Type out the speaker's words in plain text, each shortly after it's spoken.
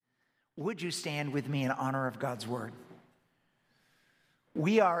Would you stand with me in honor of God's word?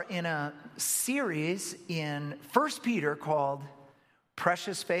 We are in a series in 1 Peter called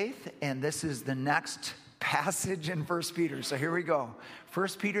Precious Faith, and this is the next passage in 1 Peter. So here we go. 1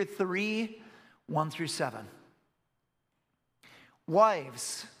 Peter 3, 1 through 7.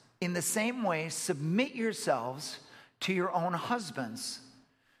 Wives, in the same way, submit yourselves to your own husbands,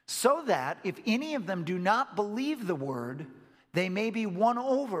 so that if any of them do not believe the word, they may be won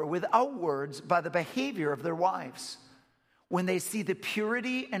over without words by the behavior of their wives, when they see the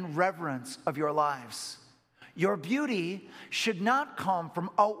purity and reverence of your lives. Your beauty should not come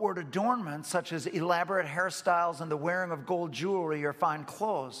from outward adornment, such as elaborate hairstyles and the wearing of gold jewelry or fine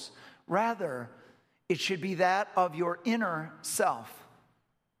clothes. Rather, it should be that of your inner self,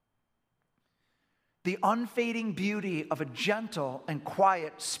 the unfading beauty of a gentle and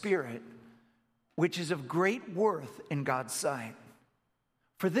quiet spirit, which is of great worth in God's sight.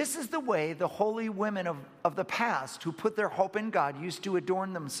 For this is the way the holy women of the past who put their hope in God used to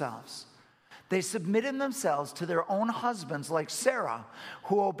adorn themselves. They submitted themselves to their own husbands, like Sarah,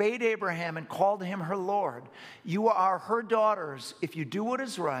 who obeyed Abraham and called him her Lord. You are her daughters if you do what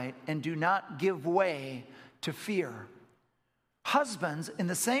is right and do not give way to fear. Husbands, in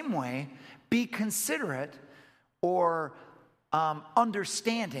the same way, be considerate or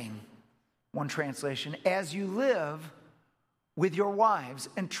understanding, one translation, as you live with your wives,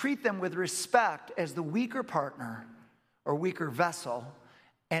 and treat them with respect as the weaker partner or weaker vessel,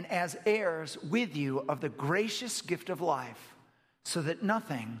 and as heirs with you of the gracious gift of life, so that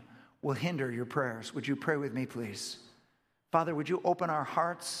nothing will hinder your prayers. Would you pray with me, please? Father, would you open our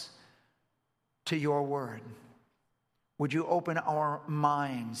hearts to your word? Would you open our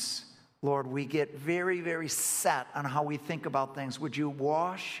minds? Lord, we get very, very set on how we think about things. Would you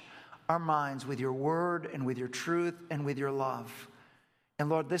wash our minds with your word and with your truth and with your love? And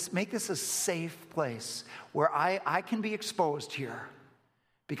Lord, make this a safe place where I can be exposed here.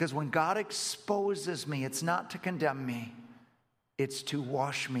 Because when God exposes me, it's not to condemn me. It's to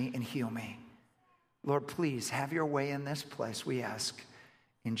wash me and heal me. Lord, please have your way in this place, we ask.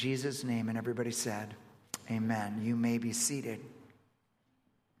 In Jesus' name, and everybody said, amen. You may be seated.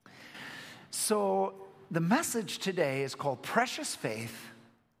 So the message today is called Precious Faith,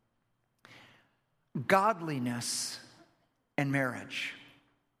 Godliness, and Marriage.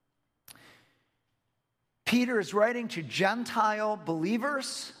 Peter is writing to Gentile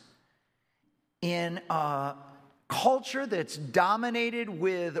believers in a culture that's dominated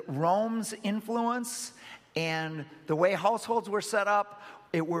with Rome's influence, and the way households were set up,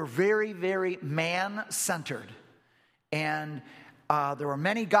 it were very, very man-centered. And there were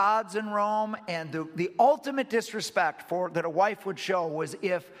many gods in Rome, and the ultimate disrespect that a wife would show was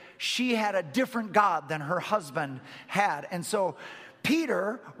if she had a different god than her husband had. And so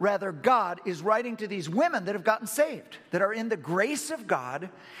Peter, rather God, is writing to these women that have gotten saved, that are in the grace of God,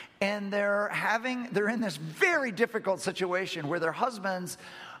 and they're in this very difficult situation where their husbands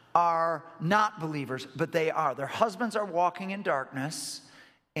are not believers, but they are. Their husbands are walking in darkness,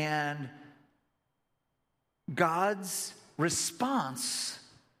 and God's response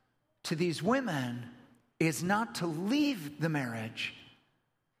to these women is not to leave the marriage,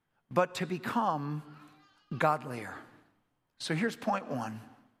 but to become godlier. So here's point one.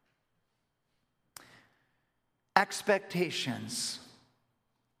 Expectations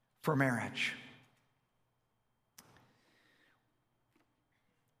for marriage.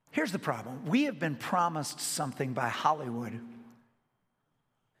 Here's the problem. We have been promised something by Hollywood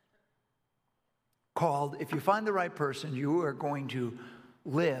called, if you find the right person, you are going to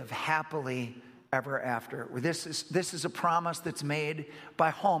live happily ever after. This is a promise that's made by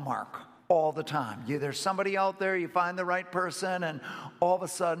Hallmark all the time. There's somebody out there, you find the right person, and all of a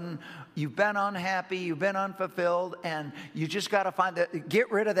sudden you've been unhappy, you've been unfulfilled, and you just got to get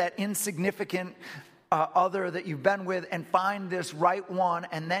rid of that insignificant other that you've been with and find this right one,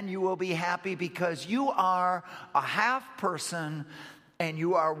 and then you will be happy because you are a half person and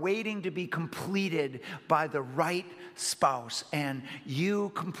you are waiting to be completed by the right spouse, and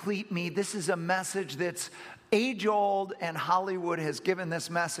you complete me. This is a message that's age-old, and Hollywood has given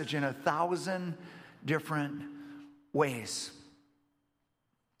this message in 1,000 different ways.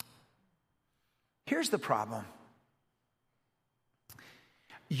 Here's the problem.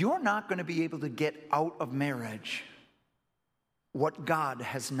 You're not going to be able to get out of marriage what God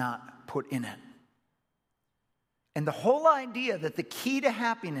has not put in it. And the whole idea that the key to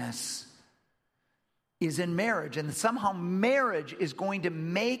happiness is in marriage, and somehow marriage is going to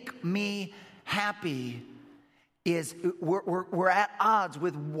make me happy, is we're at odds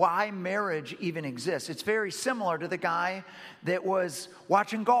with why marriage even exists. It's very similar to the guy that was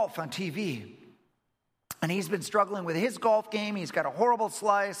watching golf on TV. And he's been struggling with his golf game. He's got a horrible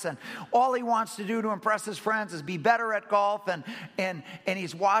slice, and all he wants to do to impress his friends is be better at golf. And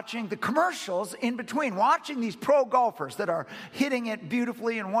he's watching the commercials in between, watching these pro golfers that are hitting it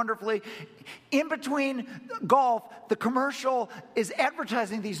beautifully and wonderfully. In between golf, the commercial is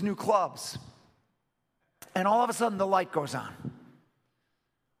advertising these new clubs. And all of a sudden, the light goes on.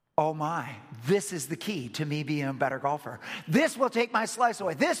 Oh my, this is the key to me being a better golfer. This will take my slice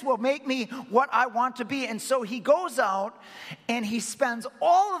away. This will make me what I want to be. And so he goes out and he spends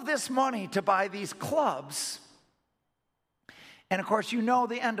all of this money to buy these clubs. And of course, you know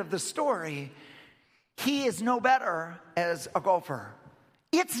the end of the story. He is no better as a golfer.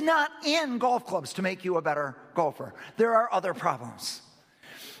 It's not in golf clubs to make you a better golfer. There are other problems.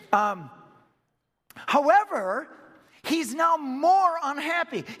 However, he's now more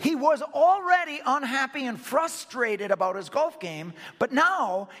unhappy. He was already unhappy and frustrated about his golf game, but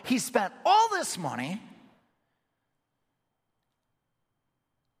now he's spent all this money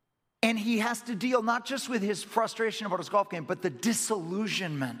and he has to deal not just with his frustration about his golf game, but the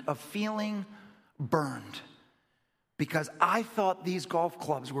disillusionment of feeling burned. Because I thought these golf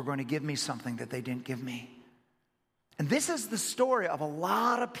clubs were going to give me something that they didn't give me. And this is the story of a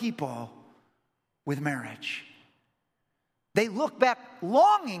lot of people with marriage. They look back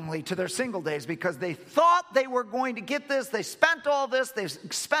longingly to their single days because they thought they were going to get this. They spent all this. They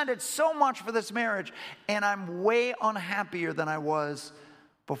expended so much for this marriage. And I'm way unhappier than I was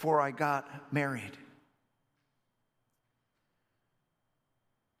before I got married.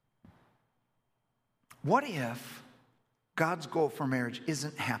 What if God's goal for marriage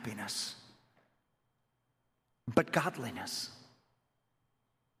isn't happiness, but godliness?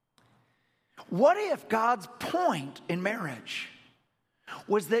 What if God's point in marriage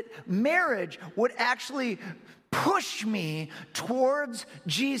was that marriage would actually push me towards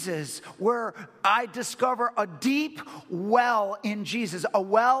Jesus, where I discover a deep well in Jesus, a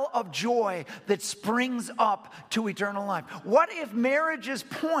well of joy that springs up to eternal life? What if marriage's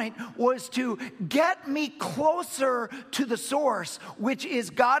point was to get me closer to the source, which is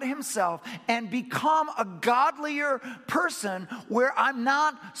God himself, and become a godlier person where I'm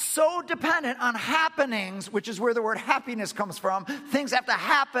not so dependent on happenings, which is where the word happiness comes from. Things have to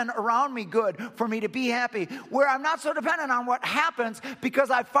happen around me good for me to be happy. Where I'm not so dependent on what happens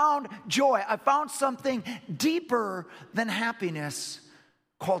because I found joy. I found something deeper than happiness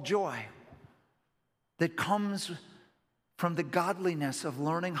called joy that comes from the godliness of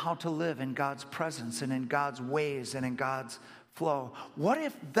learning how to live in God's presence and in God's ways and in God's flow. What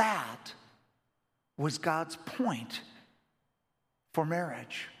if that was God's point for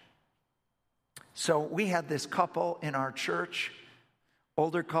marriage? So we had this couple in our church,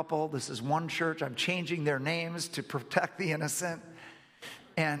 older couple. This is one church. I'm changing their names to protect the innocent.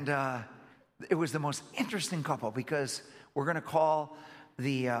 And it was the most interesting couple because we're going to call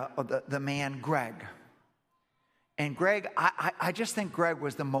the man Greg. And Greg, I just think Greg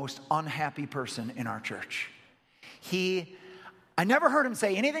was the most unhappy person in our church. I never heard him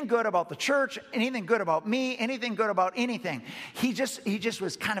say anything good about the church, anything good about me, anything good about anything. He just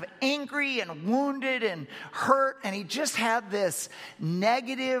was kind of angry and wounded and hurt, and he just had this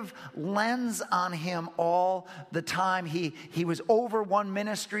negative lens on him all the time. He was over one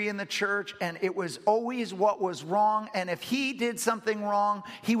ministry in the church, and it was always what was wrong, and if he did something wrong,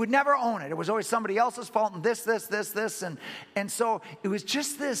 he would never own it. It was always somebody else's fault, and this, and so it was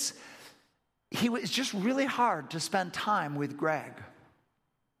just this. It's just really hard to spend time with Greg.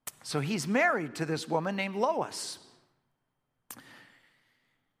 So he's married to this woman named Lois.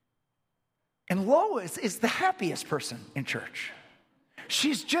 And Lois is the happiest person in church.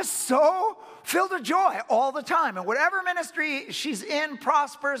 She's just so filled with joy all the time. And whatever ministry she's in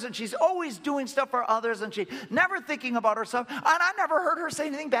prospers, and she's always doing stuff for others, and she's never thinking about herself. And I never heard her say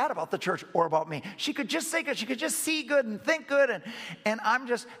anything bad about the church or about me. She could just say good. She could just see good and think good.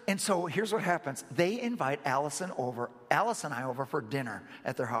 And so here's what happens. They invite Alice and I over for dinner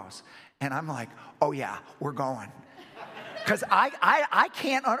at their house. And I'm like, oh yeah, we're going. Because I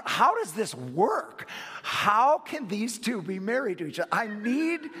can't, how does this work? How can these two be married to each other? I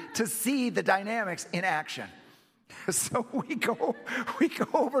need to see the dynamics in action. So we go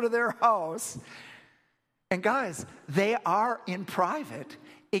over to their house. And guys, they are in private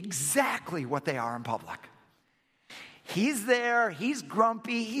exactly what they are in public. He's there, he's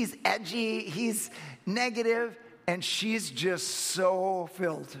grumpy, he's edgy, he's negative, and she's just so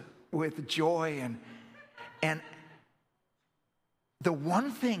filled with joy and the one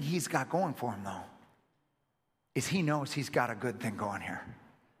thing he's got going for him, though, is he knows he's got a good thing going here.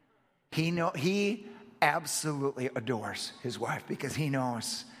 He absolutely adores his wife because he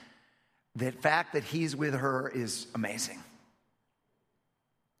knows the fact that he's with her is amazing.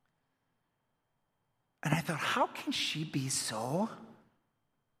 And I thought, how can she be so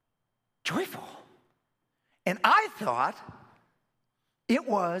joyful? And I thought it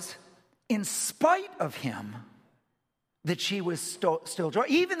was in spite of him that she was still joyful.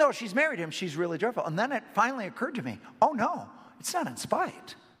 Even though she's married him, she's really joyful. And then it finally occurred to me, oh no, it's not in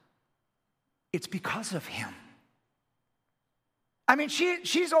spite. It's because of him. I mean,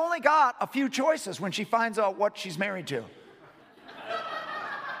 she's only got a few choices when she finds out what she's married to.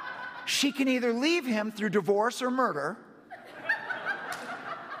 She can either leave him through divorce or murder,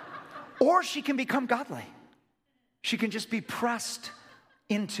 or she can become godly. She can just be pressed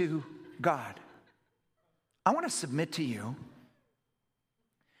into God. I want to submit to you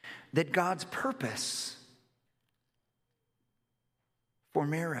that God's purpose for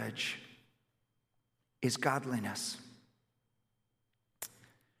marriage is godliness.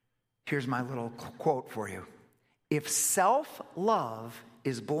 Here's my little quote for you. If self-love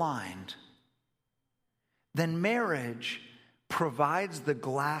is blind, then marriage provides the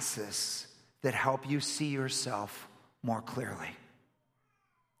glasses that help you see yourself more clearly.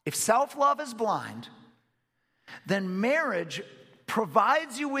 If self-love is blind, then marriage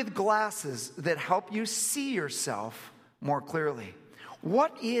provides you with glasses that help you see yourself more clearly.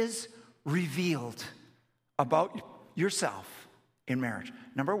 What is revealed about yourself in marriage?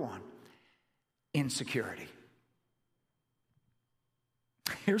 Number one, insecurity.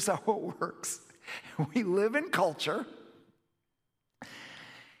 Here's how it works. We live in culture,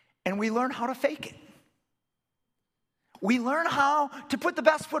 and we learn how to fake it. We learn how to put the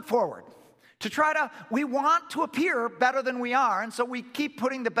best foot forward. We want to appear better than we are, and so we keep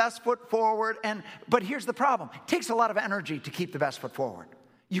putting the best foot forward. But here's the problem. It takes a lot of energy to keep the best foot forward.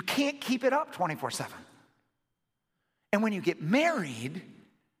 You can't keep it up 24/7. And when you get married,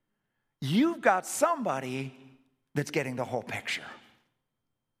 you've got somebody that's getting the whole picture.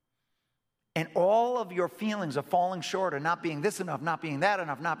 And all of your feelings of falling short, of not being this enough, not being that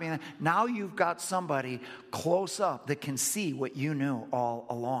enough, not being that, now you've got somebody close up that can see what you knew all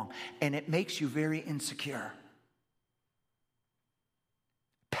along. And it makes you very insecure.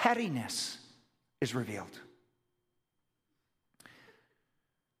 Pettiness is revealed.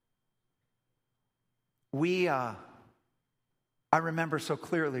 I remember so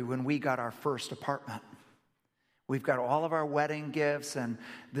clearly when we got our first apartment. We've got all of our wedding gifts, and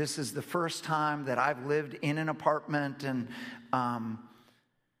this is the first time that I've lived in an apartment. And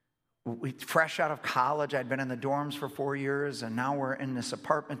fresh out of college, I'd been in the dorms for 4 years, and now we're in this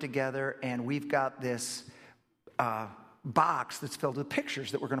apartment together, and we've got this box that's filled with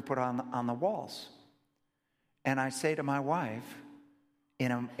pictures that we're going to put on the walls. And I say to my wife,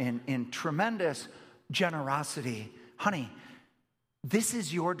 in tremendous generosity, honey, this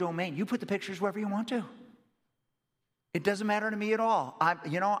is your domain. You put the pictures wherever you want to. It doesn't matter to me at all.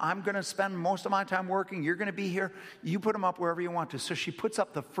 I'm going to spend most of my time working. You're going to be here. You put them up wherever you want to. So she puts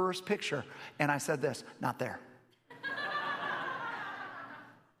up the first picture, and I said this, not there.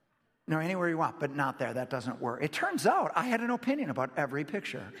 No, anywhere you want, but not there. That doesn't work. It turns out I had an opinion about every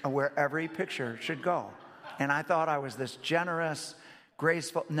picture, where every picture should go. And I thought I was this generous,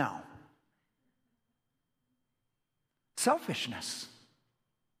 graceful. No. Selfishness.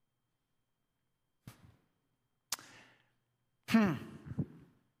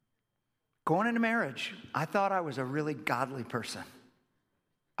 Going into marriage, I thought I was a really godly person.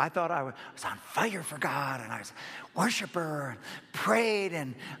 I thought I was on fire for God, and I was a worshiper, and prayed,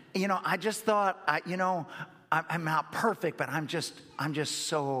 and I just thought, I'm not perfect, but I'm just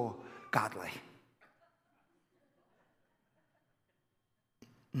so godly.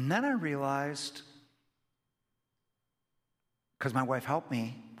 And then I realized, because my wife helped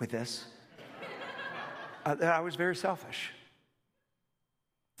me with this, that I was very selfish.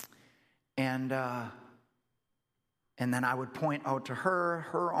 And then I would point out to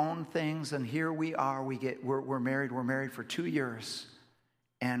her own things, and here we are. We're married. We're married for 2 years,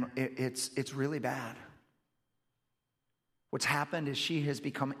 and it's really bad. What's happened is she has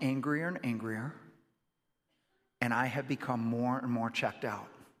become angrier and angrier, and I have become more and more checked out.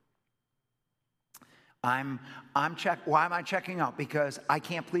 Why am I checking out? Because I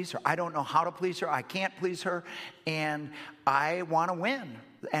can't please her. I don't know how to please her. I can't please her. And I want to win.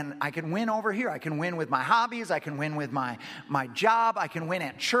 And I can win over here. I can win with my hobbies. I can win with my job. I can win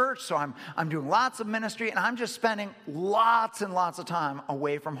at church. So I'm doing lots of ministry. And I'm just spending lots and lots of time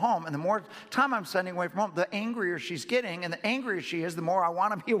away from home. And the more time I'm spending away from home, the angrier she's getting. And the angrier she is, the more I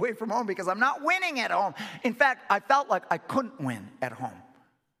want to be away from home because I'm not winning at home. In fact, I felt like I couldn't win at home.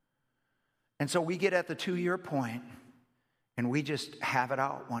 And so we get at the 2-year point, and we just have it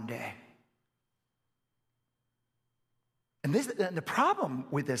out one day. And the problem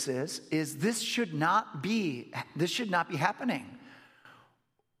with this is this should not be happening.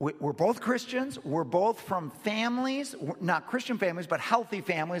 We're both Christians. We're both from families, not Christian families, but healthy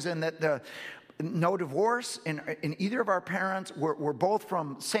families, and that no divorce in either of our parents. We're both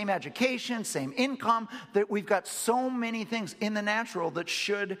from same education, same income, that we've got so many things in the natural that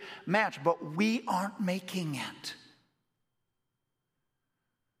should match, but we aren't making it.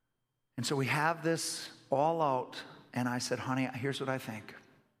 And so we have this all out, and I said, honey, here's what I think.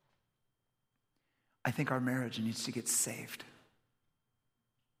 I think our marriage needs to get saved.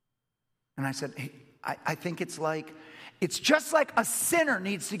 And I said, hey, I think it's just like a sinner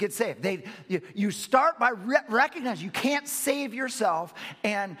needs to get saved. You start by recognizing you can't save yourself,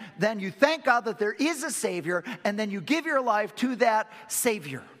 and then you thank God that there is a Savior, and then you give your life to that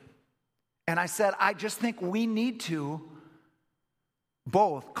Savior. And I said, I just think we need to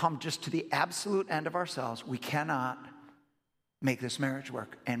both come just to the absolute end of ourselves. We cannot make this marriage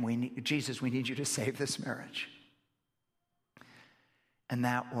work, and Jesus, we need you to save this marriage. And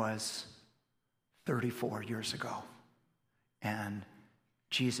that was 34 years ago. And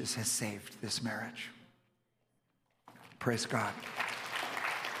Jesus has saved this marriage. Praise God.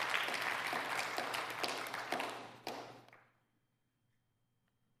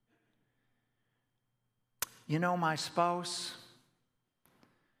 You know, my spouse,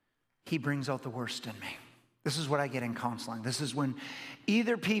 he brings out the worst in me. This is what I get in counseling. This is when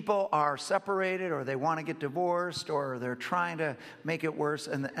either people are separated or they want to get divorced or they're trying to make it worse.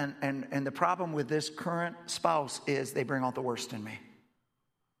 And the problem with this current spouse is they bring out the worst in me.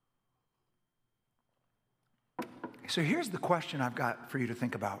 So here's the question I've got for you to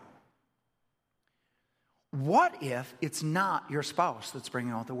think about. What if it's not your spouse that's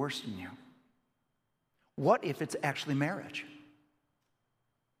bringing out the worst in you? What if it's actually marriage?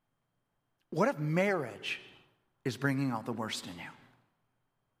 What if marriage is bringing out the worst in you?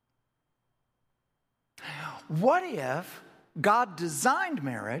 What if God designed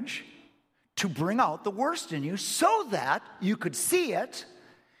marriage to bring out the worst in you so that you could see it,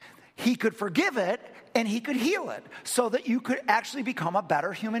 He could forgive it, and He could heal it so that you could actually become a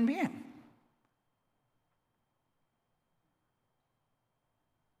better human being?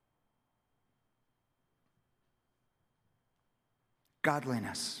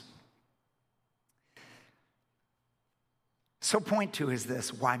 Godliness. So point 2 is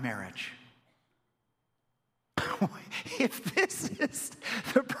this: why marriage? If this is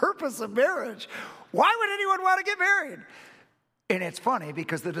the purpose of marriage, why would anyone want to get married? And it's funny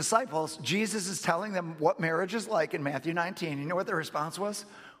because the disciples, Jesus is telling them what marriage is like in Matthew 19. You know what their response was?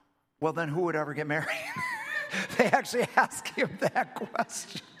 Well, then who would ever get married? They actually asked him that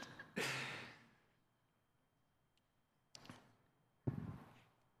question.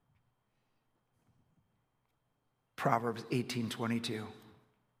 Proverbs 18:22.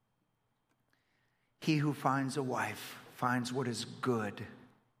 He who finds a wife finds what is good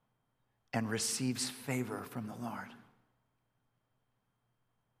and receives favor from the Lord.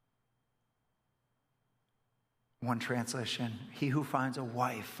 One translation, he who finds a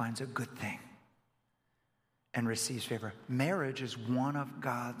wife finds a good thing and receives favor. Marriage is one of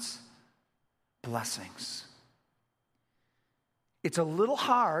God's blessings. It's a little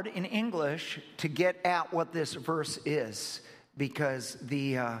hard in English to get at what this verse is because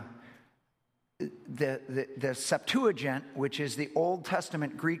the Septuagint, which is the Old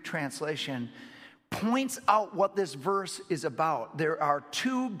Testament Greek translation, points out what this verse is about. There are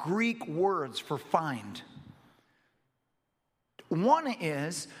 2 Greek words for find. One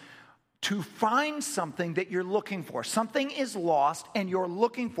is to find something that you're looking for. Something is lost and you're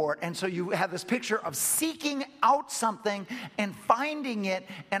looking for it. And so you have this picture of seeking out something and finding it.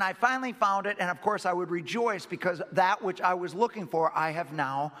 And I finally found it. And of course I would rejoice because that which I was looking for, I have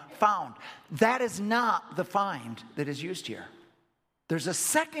now found. That is not the find that is used here. There's a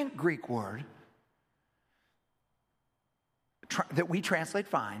second Greek word that we translate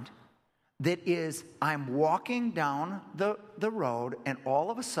find, that is, I'm walking down the road and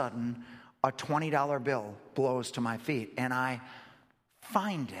all of a sudden a $20 bill blows to my feet and I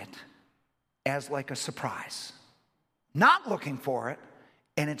find it as like a surprise. Not looking for it,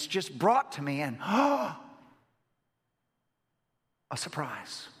 and it's just brought to me, and a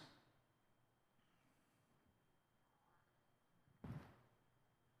surprise.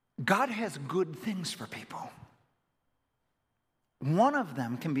 God has good things for people. One of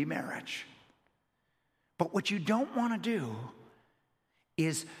them can be marriage. But what you don't want to do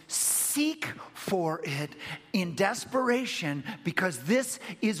is seek for it in desperation, because this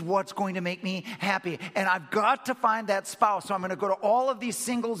is what's going to make me happy. And I've got to find that spouse. So I'm going to go to all of these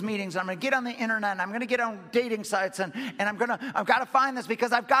singles meetings. I'm going to get on the internet, and I'm going to get on dating sites, and I've got to find this,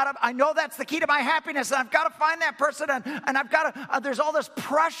 because I know that's the key to my happiness, and I've got to find that person, and I've got to, there's all this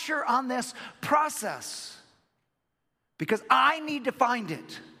pressure on this process because I need to find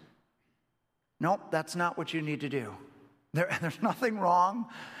it. Nope, that's not what you need to do. There's nothing wrong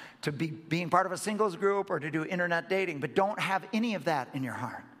to be being part of a singles group or to do internet dating, but don't have any of that in your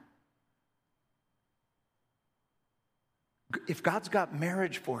heart. If God's got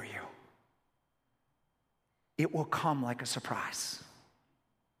marriage for you, it will come like a surprise.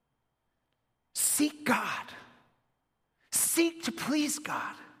 Seek God. Seek to please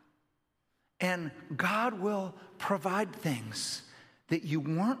God. And God will provide things that you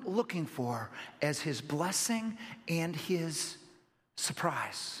weren't looking for as his blessing and his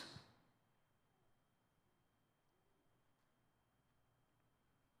surprise.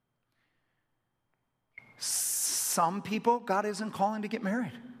 Some people, God isn't calling to get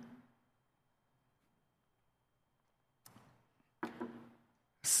married.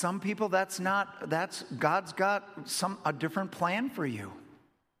 Some people, God's got a different plan for you.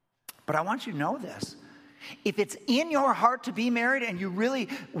 But I want you to know this. If it's in your heart to be married and you really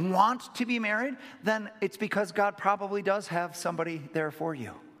want to be married, then it's because God probably does have somebody there for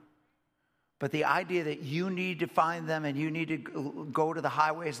you. But the idea that you need to find them and you need to go to the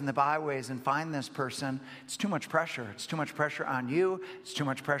highways and the byways and find this person, it's too much pressure. It's too much pressure on you. It's too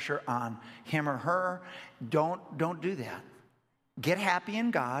much pressure on him or her. Don't do that. Get happy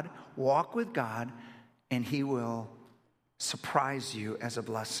in God, walk with God, and he will surprise you as a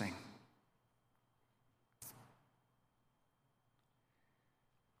blessing.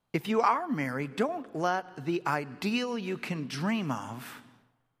 If you are married, don't let the ideal you can dream of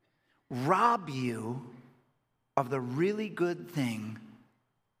rob you of the really good thing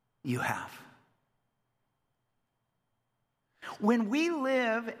you have. When we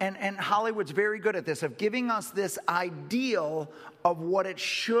live, and Hollywood's very good at this, of giving us this ideal of what it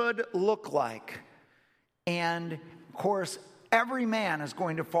should look like. And, of course, every man is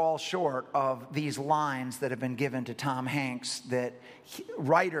going to fall short of these lines that have been given to Tom Hanks that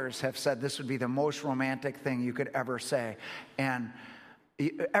writers have said this would be the most romantic thing you could ever say. And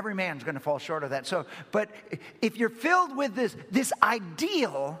every man's going to fall short of that. So, but if you're filled with this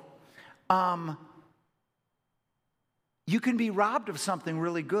ideal, you can be robbed of something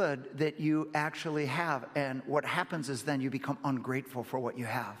really good that you actually have. And what happens is then you become ungrateful for what you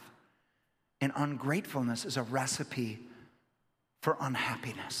have. And ungratefulness is a recipe for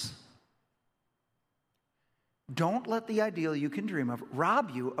unhappiness. Don't let the ideal you can dream of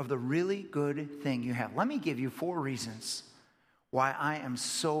rob you of the really good thing you have. Let me give you 4 reasons why I am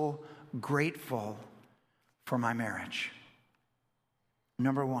so grateful for my marriage.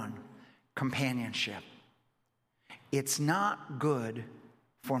 Number 1, companionship. It's not good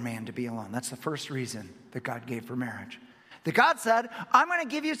for man to be alone. That's the first reason that God gave for marriage. That God said, I'm going to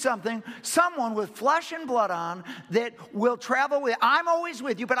give you someone with flesh and blood on that will travel with. I'm always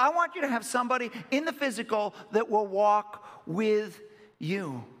with you, but I want you to have somebody in the physical that will walk with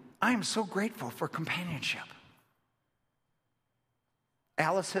you. I am so grateful for companionship.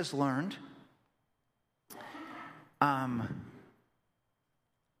 Alice has learned. I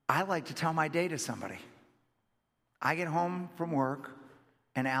like to tell my day to somebody. I get home from work,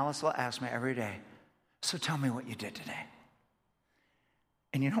 and Alice will ask me every day, so tell me what you did today.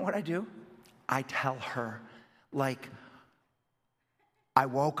 And you know what I do? I tell her, like, I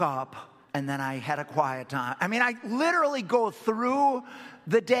woke up and then I had a quiet time. I mean, I literally go through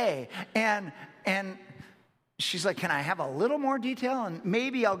the day. And she's like, can I have a little more detail? And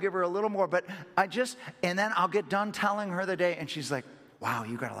maybe I'll give her a little more. But and then I'll get done telling her the day. And she's like, wow,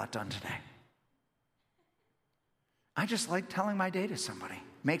 you got a lot done today. I just like telling my day to somebody.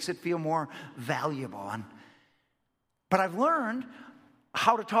 Makes it feel more valuable. But I've learned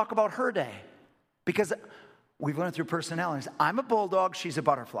how to talk about her day, because we've learned through personalities. I'm a bulldog, she's a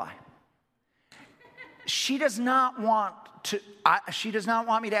butterfly. She does not want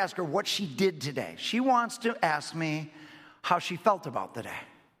me to ask her what she did today. She wants to ask me how she felt about the day.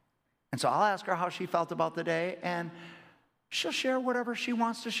 And so I'll ask her how she felt about the day, and she'll share whatever she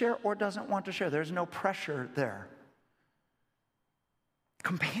wants to share or doesn't want to share. There's no pressure there.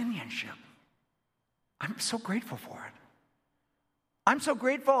 Companionship. I'm so grateful for it. I'm so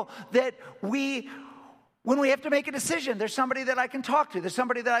grateful that when we have to make a decision, there's somebody that I can talk to. There's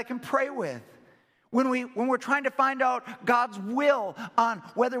somebody that I can pray with. When we're trying to find out God's will on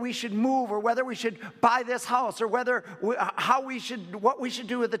whether we should move or whether we should buy this house or what we should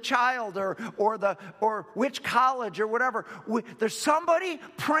do with the child or which college or whatever, there's somebody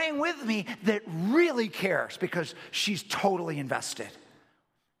praying with me that really cares because she's totally invested.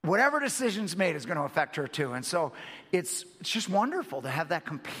 Whatever decision's made is going to affect her too. And so it's just wonderful to have that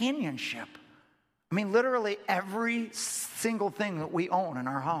companionship. I mean, literally every single thing that we own in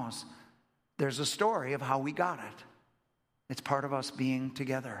our house, there's a story of how we got it. It's part of us being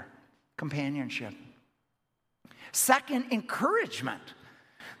together. Companionship. Second, encouragement.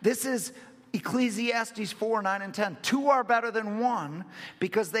 This is Ecclesiastes 4, 9, and 10. 2 are better than 1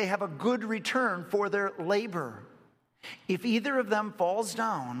 because they have a good return for their labor. If either of them falls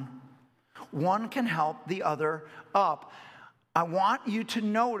down, one can help the other up. I want you to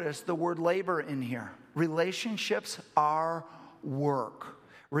notice the word labor in here. Relationships are work.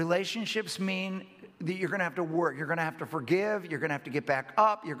 Relationships mean that you're going to have to work. You're going to have to forgive. You're going to have to get back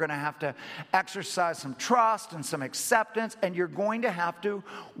up. You're going to have to exercise some trust and some acceptance. And you're going to have to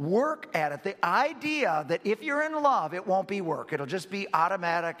work at it. The idea that if you're in love, it won't be work. It'll just be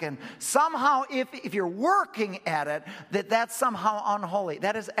automatic. And somehow, if you're working at it, that's somehow unholy.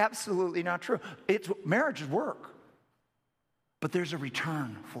 That is absolutely not true. Marriage is work. But there's a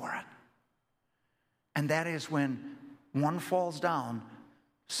return for it. And that is when one falls down,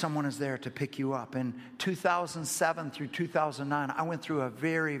 someone is there to pick you up. In 2007 through 2009, I went through a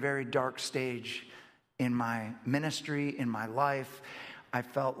very, very dark stage in my ministry, in my life. I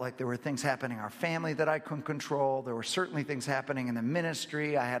felt like there were things happening in our family that I couldn't control. There were certainly things happening in the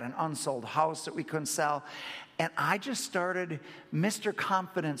ministry. I had an unsold house that we couldn't sell. And I just Mr.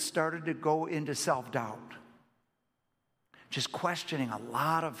 Confidence started to go into self-doubt. Just questioning a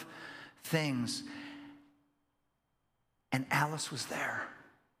lot of things. And Alice was there.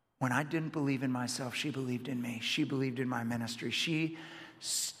 When I didn't believe in myself, she believed in me. She believed in my ministry. She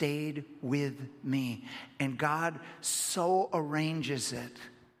stayed with me. And God so arranges it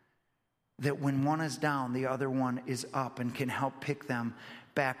that when one is down, the other one is up and can help pick them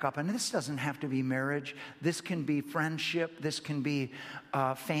back up. And this doesn't have to be marriage. This can be friendship. This can be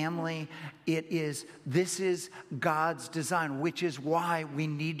family. This is God's design, which is why we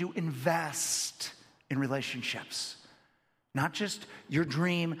need to invest in relationships. Not just your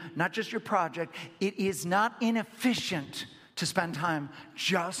dream, not just your project. It is not inefficient to spend time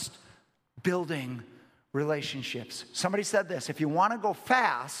just building relationships. Somebody said this: if you want to go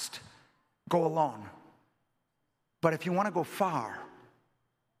fast, go alone. But if you want to go far,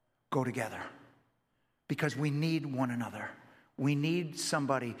 go together. Because we need one another. We need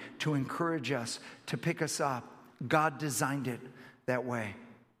somebody to encourage us, to pick us up. God designed it that way.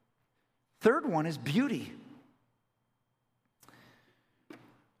 Third one is beauty.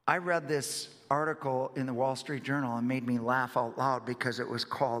 I read this article in the Wall Street Journal and made me laugh out loud because it was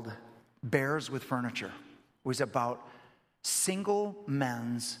called Bears with Furniture. It was about single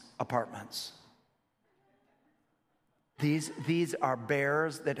men's apartments. These are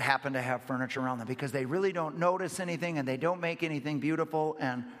bears that happen to have furniture around them because they really don't notice anything and they don't make anything beautiful.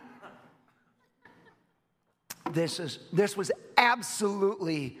 And this was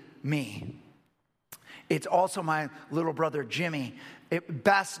absolutely me. It's also my little brother, Jimmy. It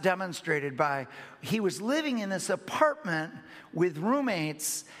best demonstrated by, he was living in this apartment with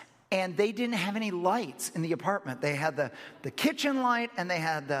roommates, and they didn't have any lights in the apartment. They had the kitchen light, and they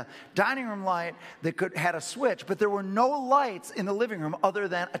had the dining room light that had a switch, but there were no lights in the living room other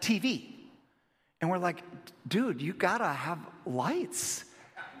than a TV. And we're like, dude, you gotta have lights.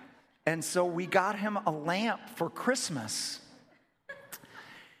 And so we got him a lamp for Christmas.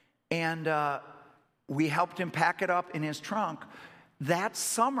 And we helped him pack it up in his trunk. That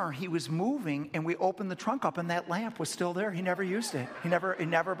summer, he was moving, and we opened the trunk up, and that lamp was still there. He never used it. He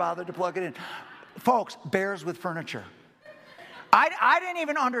never bothered to plug it in. Folks, bears with furniture. I didn't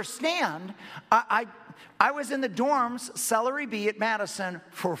even understand. I was in the dorms, Celery B at Madison,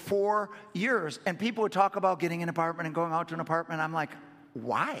 for 4 years, and people would talk about getting an apartment and going out to an apartment. I'm like,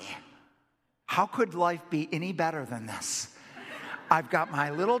 why? How could life be any better than this? I've got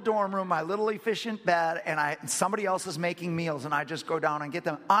my little dorm room, my little efficient bed, and somebody else is making meals, and I just go down and get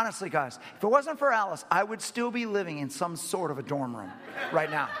them. Honestly, guys, if it wasn't for Alice, I would still be living in some sort of a dorm room right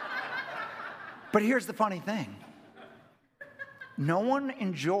now. But here's the funny thing. No one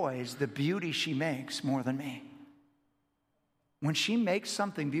enjoys the beauty she makes more than me. when she makes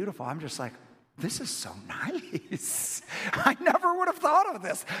something beautiful, I'm just like, this is so nice. I never would have thought of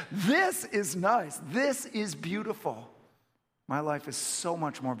this. This is nice. This is beautiful. My life is so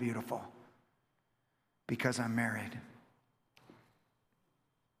much more beautiful because I'm married.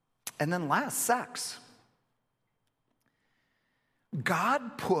 And then last, sex.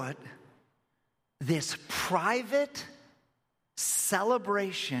 God put this private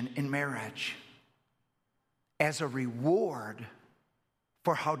celebration in marriage as a reward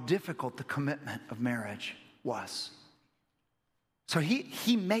for how difficult the commitment of marriage was. So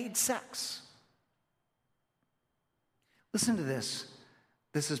he made sex. Listen to this.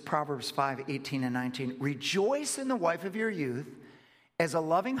 This is Proverbs 5:18 and 19. Rejoice in the wife of your youth, as a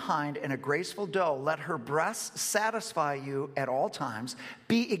loving hind and a graceful doe. Let her breasts satisfy you at all times.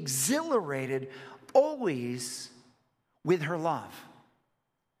 Be exhilarated always with her love.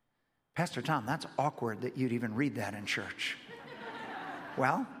 Pastor Tom, that's awkward that you'd even read that in church.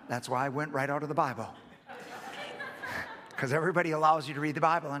 Well, that's why I went right out of the Bible. Because everybody allows you to read the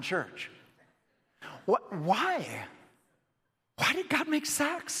Bible in church. Why? Why did God make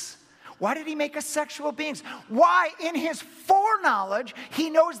sex? Why did he make us sexual beings? Why, in his foreknowledge, he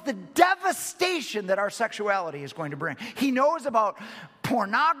knows the devastation that our sexuality is going to bring. He knows about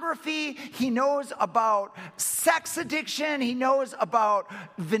pornography. He knows about sex addiction. He knows about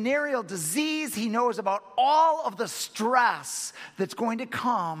venereal disease. He knows about all of the stress that's going to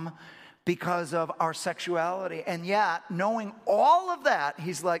come because of our sexuality. And yet, knowing all of that,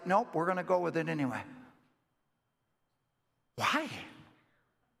 he's like, nope, we're going to go with it anyway. Why?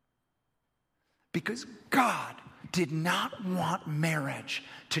 Because God did not want marriage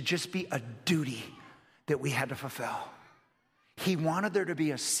to just be a duty that we had to fulfill. He wanted there to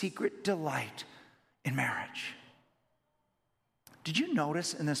be a secret delight in marriage. Did you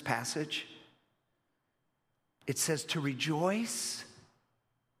notice in this passage? It says to rejoice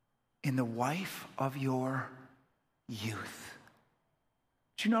in the wife of your youth.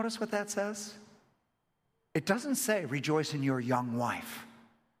 Did you notice what that says? It doesn't say rejoice in your young wife.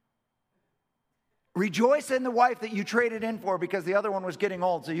 Rejoice in the wife that you traded in for because the other one was getting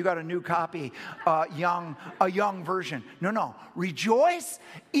old, so you got a new copy, a young version. No. Rejoice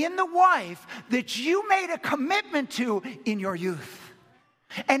in the wife that you made a commitment to in your youth.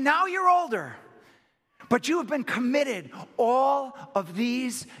 And now you're older, but you have been committed all of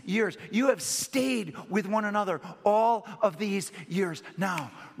these years. You have stayed with one another all of these years.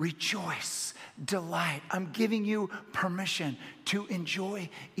 Now, rejoice, delight. I'm giving you permission to enjoy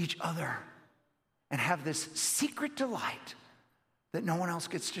each other and have this secret delight that no one else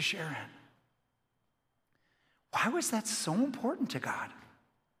gets to share in. Why was that so important to God?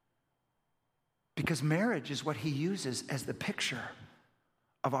 Because marriage is what he uses as the picture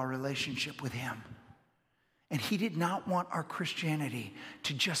of our relationship with him. And he did not want our Christianity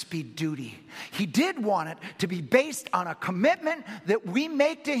to just be duty. He did want it to be based on a commitment that we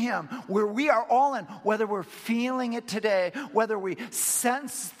make to him, where we are all in, whether we're feeling it today, whether we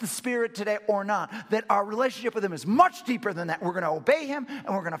sense the Spirit today or not, that our relationship with him is much deeper than that. We're going to obey him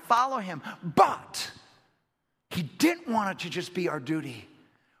and we're going to follow him. But he didn't want it to just be our duty.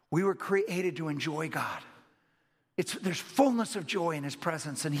 We were created to enjoy God. There's fullness of joy in his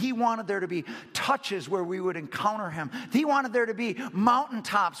presence. And he wanted there to be touches where we would encounter him. He wanted there to be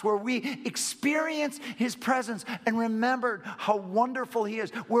mountaintops where we experience his presence and remembered how wonderful he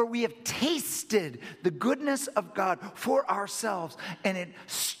is, where we have tasted the goodness of God for ourselves. And it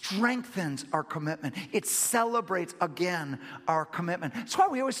strengthens our commitment. It celebrates again our commitment. That's why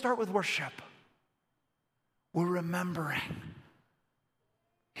we always start with worship. We're remembering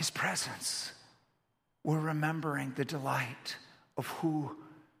his presence. We're remembering the delight of who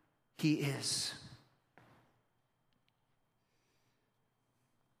he is.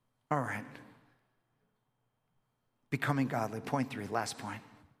 All right. Becoming godly. Point 3, last point.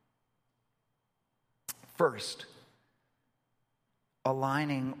 First,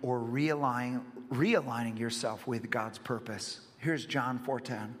 aligning or realigning yourself with God's purpose. Here's John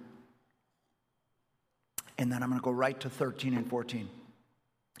 4:10. And then I'm going to go right to 13 and 14.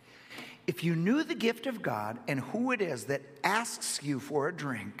 If you knew the gift of God and who it is that asks you for a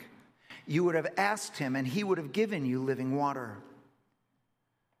drink, you would have asked him and he would have given you living water.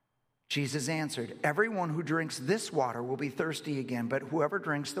 Jesus answered, everyone who drinks this water will be thirsty again, but whoever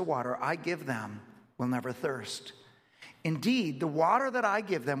drinks the water I give them will never thirst. Indeed, the water that I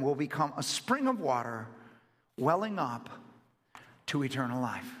give them will become a spring of water welling up to eternal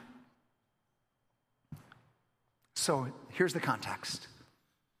life. So here's the context.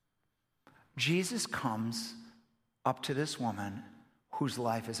 Jesus comes up to this woman whose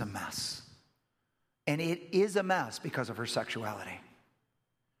life is a mess. And it is a mess because of her sexuality.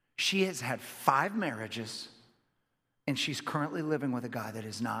 She has had 5 marriages, and she's currently living with a guy that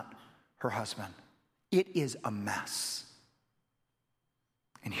is not her husband. It is a mess.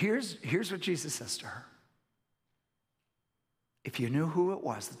 And here's what Jesus says to her. If you knew who it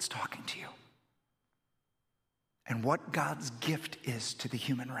was that's talking to you and what God's gift is to the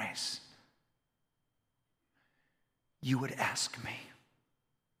human race, you would ask me.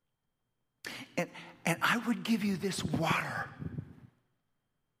 And I would give you this water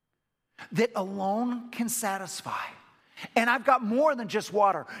that alone can satisfy. And I've got more than just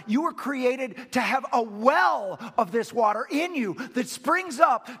water. You were created to have a well of this water in you that springs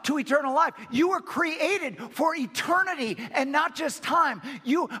up to eternal life. You were created for eternity and not just time.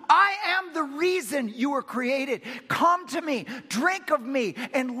 I am the reason you were created. Come to me, drink of me,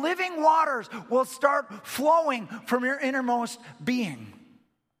 and living waters will start flowing from your innermost being.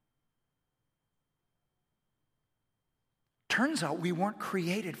 Turns out we weren't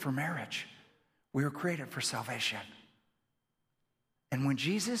created for marriage. We were created for salvation. And when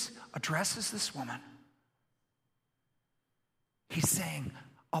Jesus addresses this woman, he's saying,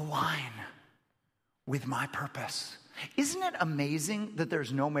 align with my purpose. Isn't it amazing that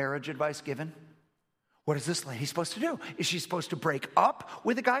there's no marriage advice given? What is this lady supposed to do? Is she supposed to break up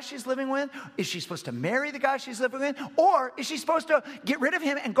with the guy she's living with? Is she supposed to marry the guy she's living with? Or is she supposed to get rid of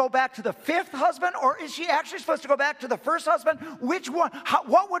him and go back to the 5th husband? Or is she actually supposed to go back to the 1st husband? Which one?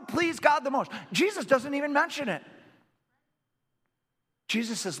 What would please God the most? Jesus doesn't even mention it.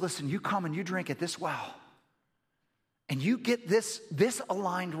 Jesus says, listen, you come and you drink at this well, and you get this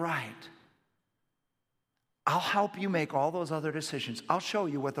aligned right. I'll help you make all those other decisions. I'll show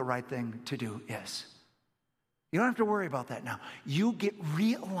you what the right thing to do is. You don't have to worry about that now. You get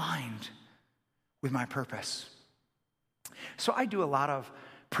realigned with my purpose. So I do a lot of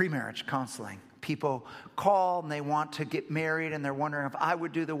pre-marriage counseling. People call and they want to get married and they're wondering if I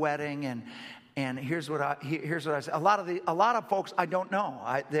would do the wedding, and here's what I say. A lot of folks I don't know.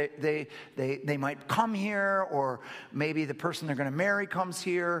 They might come here, or maybe the person they're going to marry comes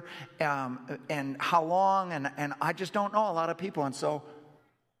here, and how long, and I just don't know a lot of people, and so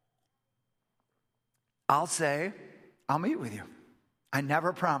I'll say I'll meet with you. I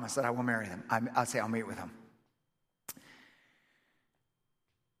never promise that I will marry them. I'll say I'll meet with them.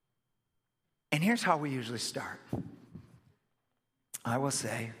 And here's how we usually start. I will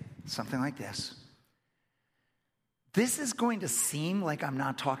say something like this. This is going to seem like I'm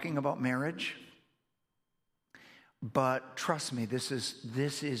not talking about marriage, but trust me, this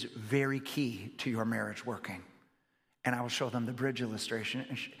is very key to your marriage working. And I will show them the bridge illustration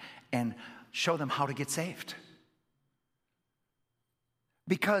and show them how to get saved.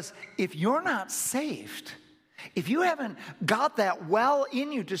 Because if you're not saved, if you haven't got that well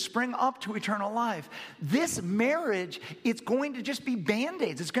in you to spring up to eternal life, this marriage, it's going to just be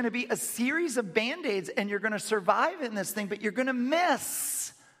Band-Aids. It's going to be a series of Band-Aids, and you're going to survive in this thing, but you're going to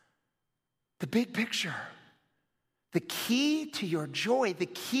miss the big picture. The key to your joy, the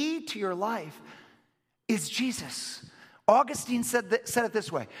key to your life is Jesus. Augustine said it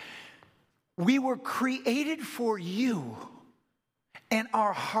this way: we were created for you, and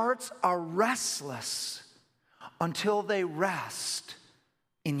our hearts are restless until they rest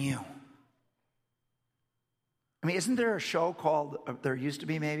in you. I mean, isn't there a show called, there used to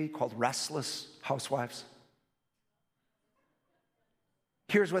be maybe, called Restless Housewives?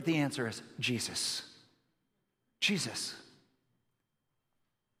 Here's what the answer is: Jesus. Jesus.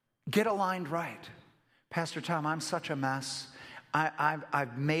 Get aligned right. Pastor Tom, I'm such a mess.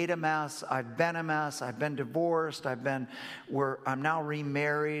 I've made a mess. I've been a mess. I've been divorced. I'm now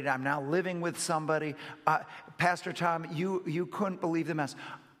remarried. I'm now living with somebody. Pastor Tom, you couldn't believe the mess.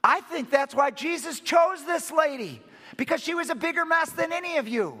 I think that's why Jesus chose this lady, because she was a bigger mess than any of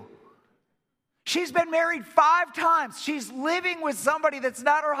you. She's been married 5 times. She's living with somebody that's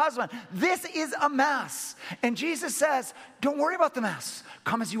not her husband. This is a mess. And Jesus says, don't worry about the mess.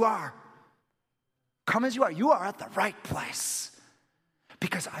 Come as you are. Come as you are. You are at the right place.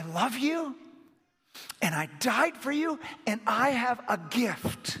 Because I love you, and I died for you, and I have a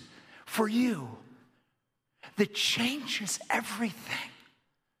gift for you that changes everything.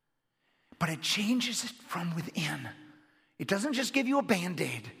 But it changes it from within. It doesn't just give you a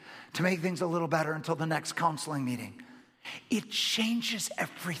Band-Aid to make things a little better until the next counseling meeting. It changes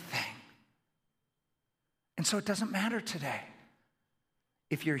everything. And so it doesn't matter today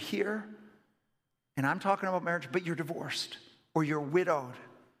if you're here, and I'm talking about marriage, but you're divorced, or you're widowed,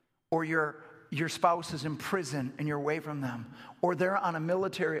 or you're your spouse is in prison and you're away from them, or they're on a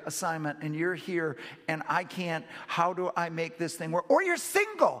military assignment and you're here and I can't, how do I make this thing work? Or you're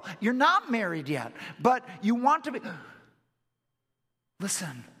single, you're not married yet, but you want to be.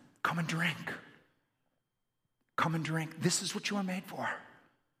 Listen, come and drink. Come and drink. This is what you were made for.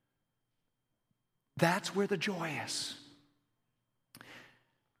 That's where the joy is.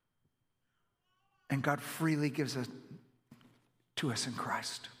 And God freely gives it to us in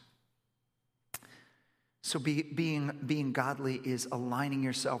Christ. So being godly is aligning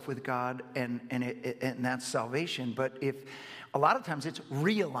yourself with God, and that's salvation. But if a lot of times it's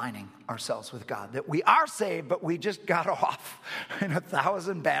realigning ourselves with God, that we are saved, but we just got off in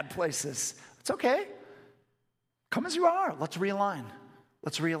 1,000 bad places. It's okay. Come as you are. Let's realign.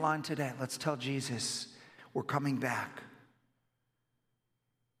 Let's realign today. Let's tell Jesus we're coming back.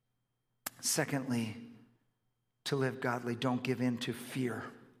 Secondly, to live godly, don't give in to fear.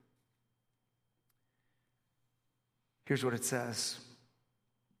 Here's what it says.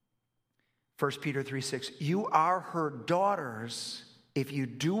 1 Peter 3:6. You are her daughters if you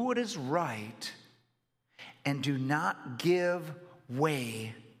do what is right and do not give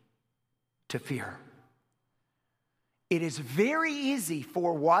way to fear. It is very easy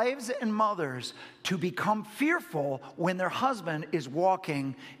for wives and mothers to become fearful when their husband is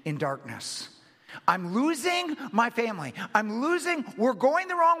walking in darkness. I'm losing my family. We're going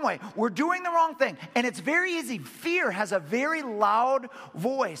the wrong way. We're doing the wrong thing. And it's very easy. Fear has a very loud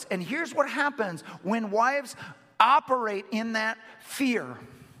voice. And here's what happens when wives operate in that fear.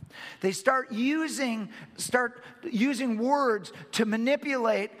 They start using words to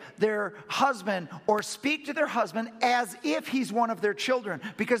manipulate their husband or speak to their husband as if he's one of their children,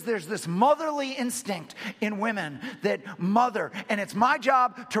 because there's this motherly instinct in women that mother, and it's my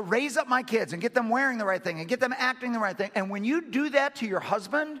job to raise up my kids and get them wearing the right thing and get them acting the right thing. And when you do that to your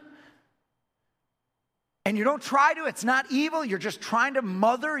husband, and you don't try to, it's not evil, you're just trying to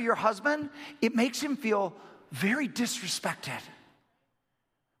mother your husband, it makes him feel very disrespected.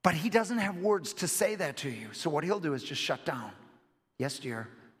 But he doesn't have words to say that to you. So what he'll do is just shut down. Yes, dear.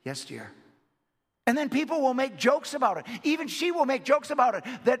 Yes, dear. And then people will make jokes about it. Even she will make jokes about it.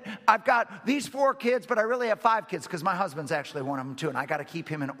 That I've got these 4 kids, but I really have 5 kids because my husband's actually one of them too. And I got to keep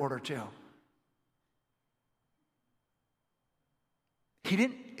him in order too.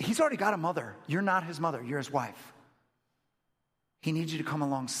 He's already got a mother. You're not his mother. You're his wife. He needs you to come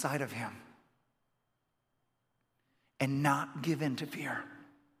alongside of him and not give in to fear.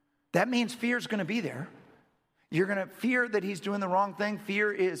 That means fear is going to be there. You're going to fear that he's doing the wrong thing.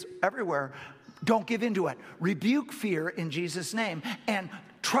 Fear is everywhere. Don't give into it. Rebuke fear in Jesus' name and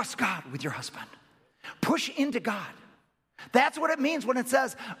trust God with your husband. Push into God. That's what it means when it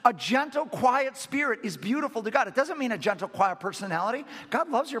says a gentle, quiet spirit is beautiful to God. It doesn't mean a gentle, quiet personality. God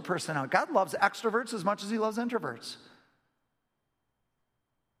loves your personality. God loves extroverts as much as he loves introverts.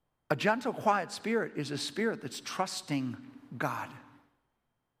 A gentle, quiet spirit is a spirit that's trusting God.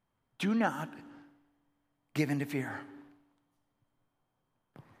 Do not give in to fear.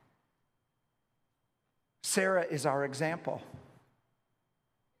 Sarah is our example.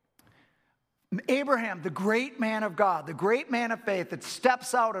 Abraham, the great man of God, the great man of faith that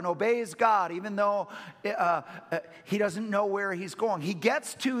steps out and obeys God even though he doesn't know where he's going. He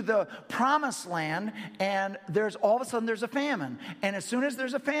gets to the promised land and all of a sudden there's a famine. And as soon as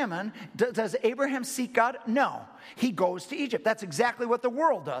there's a famine, does Abraham seek God? No. He goes to Egypt. That's exactly what the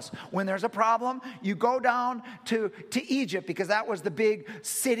world does. When there's a problem, you go down to Egypt because that was the big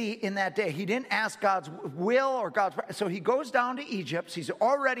city in that day. He didn't ask God's will or God's... So he goes down to Egypt. He's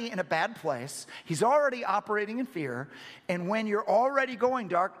already in a bad place. He's already operating in fear. And when you're already going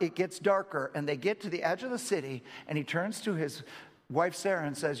dark, it gets darker. And they get to the edge of the city, and he turns to his wife Sarah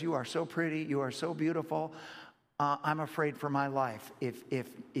and says, "You are so pretty. You are so beautiful. I'm afraid for my life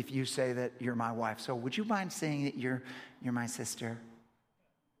if you say that you're my wife. So would you mind saying that you're my sister?"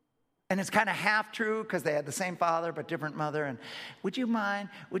 And it's kind of half true because they had the same father but different mother. And would you mind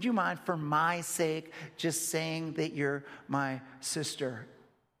for my sake just saying that you're my sister?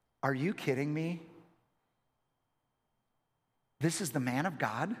 Are you kidding me? This is the man of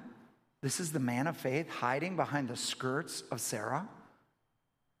God. This is the man of faith hiding behind the skirts of Sarah.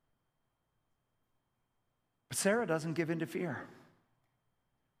 But Sarah doesn't give in to fear.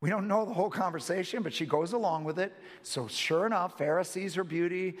 We don't know the whole conversation, but she goes along with it. So sure enough, Pharaoh sees her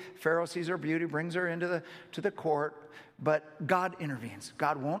beauty, brings her into the court, but God intervenes.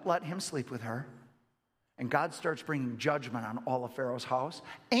 God won't let him sleep with her. And God starts bringing judgment on all of Pharaoh's house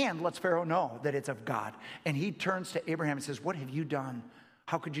and lets Pharaoh know that it's of God. And he turns to Abraham and says, "What have you done?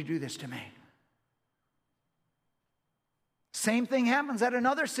 How could you do this to me?" Same thing happens at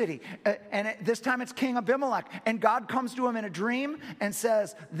another city. And this time it's King Abimelech. And God comes to him in a dream and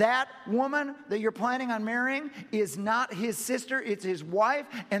says, that woman that you're planning on marrying is not his sister, it's his wife.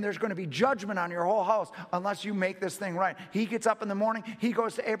 And there's going to be judgment on your whole house unless you make this thing right. He gets up in the morning. He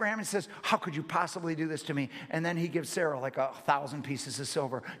goes to Abraham and says, how could you possibly do this to me? And then he gives Sarah like 1,000 pieces of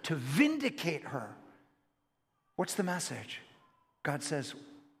silver to vindicate her. What's the message? God says,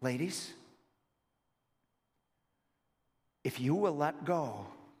 ladies, if you will let go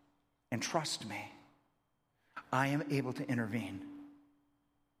and trust me, I am able to intervene.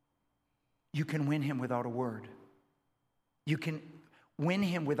 You can win him without a word. You can win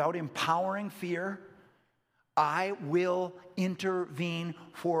him without empowering fear. I will intervene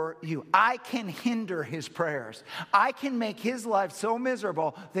for you. I can hinder his prayers. I can make his life so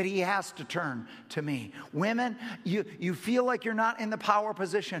miserable that he has to turn to me. Women, you feel like you're not in the power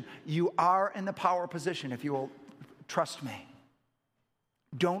position. You are in the power position if you will trust me.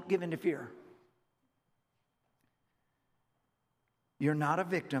 Don't give in to fear. You're not a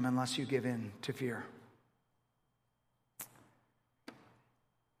victim unless you give in to fear.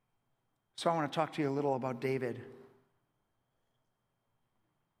 So I want to talk to you a little about David.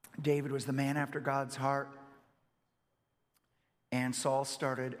 David was the man after God's heart, and Saul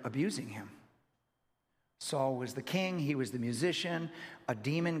started abusing him. Saul was the king, he was the musician. A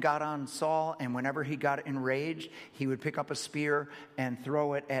demon got on Saul, and whenever he got enraged, he would pick up a spear and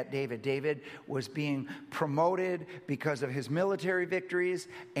throw it at David. David was being promoted because of his military victories,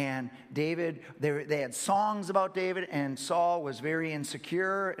 and David, they had songs about David, and Saul was very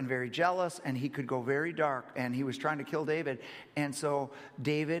insecure and very jealous, and he could go very dark, and he was trying to kill David. And so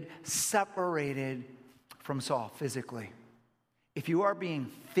David separated from Saul physically. If you are being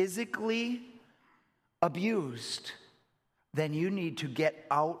physically abused, then you need to get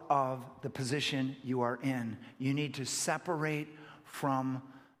out of the position you are in. You need to separate from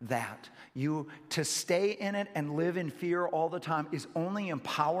that. To stay in it and live in fear all the time is only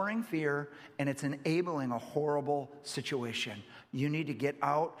empowering fear, and it's enabling a horrible situation. You need to get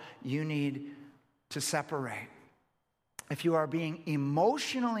out. You need to separate. If you are being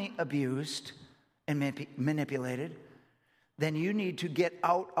emotionally abused and manipulated, then you need to get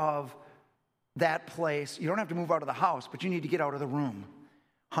out of that place. You don't have to move out of the house, but you need to get out of the room.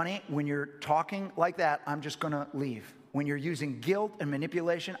 Honey, when you're talking like that, I'm just going to leave. When you're using guilt and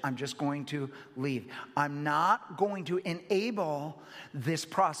manipulation, I'm just going to leave. I'm not going to enable this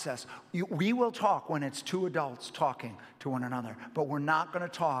process. We will talk when it's two adults talking to one another, but we're not going to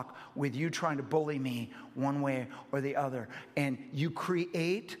talk with you trying to bully me one way or the other. And you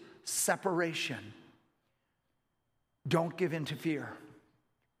create separation. Don't give in to fear.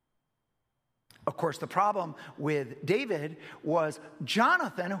 Of course, the problem with David was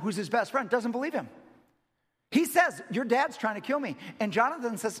Jonathan, who's his best friend, doesn't believe him. He says, your dad's trying to kill me. And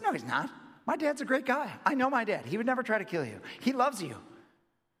Jonathan says, no, he's not. My dad's a great guy. I know my dad. He would never try to kill you. He loves you.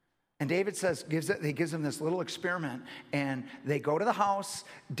 And David he gives him this little experiment, and they go to the house.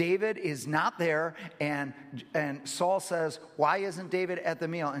 David is not there, and Saul says, why isn't David at the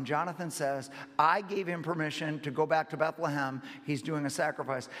meal? And Jonathan says, I gave him permission to go back to Bethlehem. He's doing a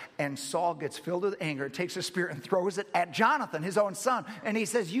sacrifice. And Saul gets filled with anger, takes a spear and throws it at Jonathan, his own son. And he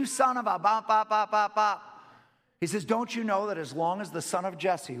says, you son of a bop, bop, bop, bop, bop. He says, don't you know that as long as the son of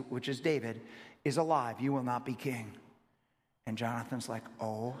Jesse, which is David, is alive, you will not be king? And Jonathan's like,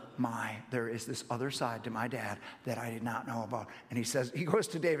 oh my, there is this other side to my dad that I did not know about. And he goes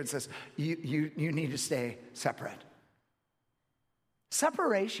to David and says, you need to stay separate.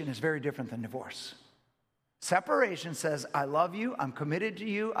 Separation is very different than divorce. Separation says, I love you, I'm committed to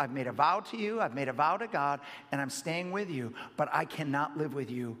you, I've made a vow to you, I've made a vow to God, and I'm staying with you, but I cannot live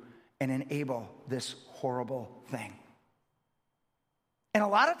with you and enable this horrible thing. And a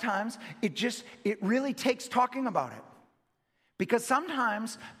lot of times, it really takes talking about it. Because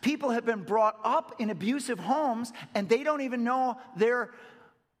sometimes people have been brought up in abusive homes and they don't even know they're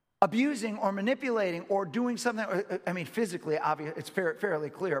abusing or manipulating or doing something. I mean, physically, obviously, it's fairly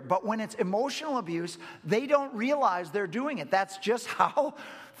clear. But when it's emotional abuse, they don't realize they're doing it. That's just how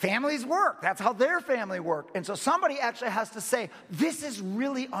families work. That's how their family worked. And so somebody actually has to say, this is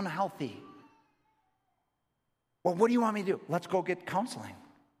really unhealthy. Well, what do you want me to do? Let's go get counseling.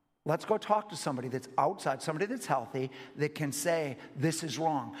 Let's go talk to somebody that's outside, somebody that's healthy, that can say, this is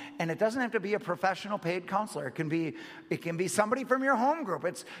wrong. And it doesn't have to be a professional paid counselor. It can be somebody from your home group.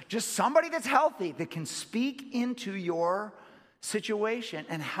 It's just somebody that's healthy that can speak into your situation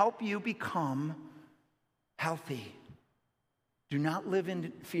and help you become healthy. Do not live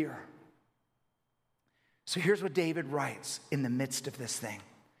in fear. So here's what David writes in the midst of this thing.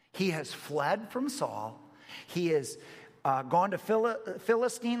 He has fled from Saul. He is gone to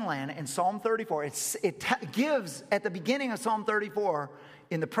Philistine land in Psalm 34. It gives, at the beginning of Psalm 34,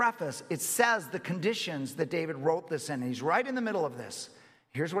 in the preface, it says the conditions that David wrote this in. And he's right in the middle of this.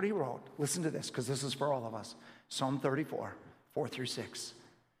 Here's what he wrote. Listen to this, because this is for all of us. Psalm 34, 4 through 6.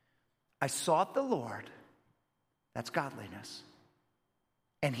 I sought the Lord, that's godliness,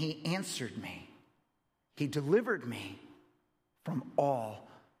 and he answered me. He delivered me from all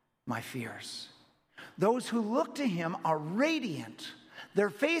my fears. Those who look to him are radiant. Their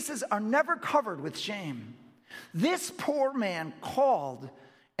faces are never covered with shame. This poor man called,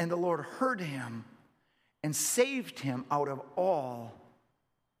 and the Lord heard him and saved him out of all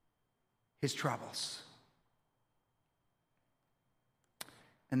his troubles.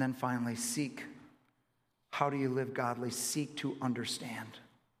 And then finally, seek. How do you live godly? Seek to understand.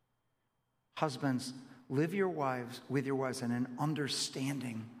 Husbands, live with your wives in an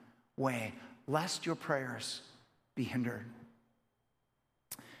understanding way, lest your prayers be hindered.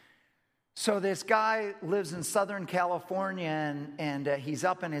 So this guy lives in Southern California, and he's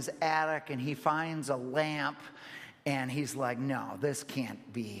up in his attic, and he finds a lamp, and he's like, no, this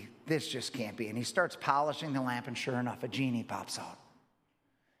just can't be. And he starts polishing the lamp, and sure enough, a genie pops out.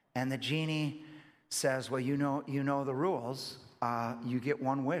 And the genie says, well, you know the rules. You get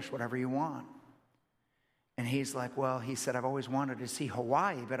one wish, whatever you want. And he's like, well, he said, I've always wanted to see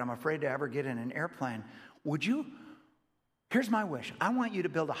Hawaii, but I'm afraid to ever get in an airplane. Here's my wish. I want you to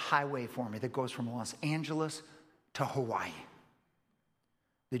build a highway for me that goes from Los Angeles to Hawaii.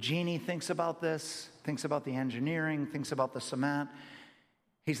 The genie thinks about this, thinks about the engineering, thinks about the cement.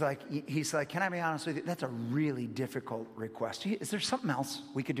 He's like, can I be honest with you? That's a really difficult request. Is there something else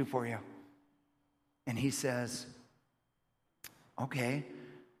we could do for you? And he says, okay,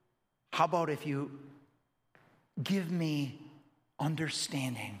 how about if you give me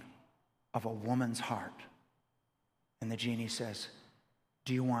understanding of a woman's heart? And the genie says,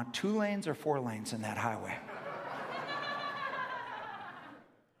 do you want 2 lanes or 4 lanes in that highway?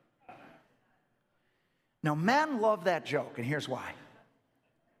 Now, men love that joke, and here's why.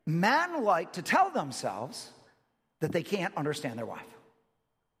 Men like to tell themselves that they can't understand their wife.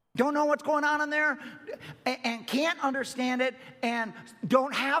 Don't know what's going on in there, and can't understand it, and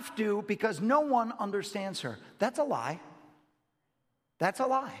don't have to because no one understands her. That's a lie. That's a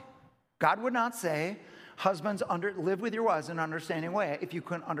lie. God would not say, husbands, live with your wives in an understanding way if you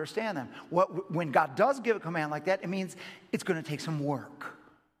couldn't understand them. When God does give a command like that, it means it's going to take some work.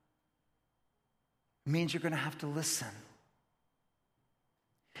 It means you're going to have to listen.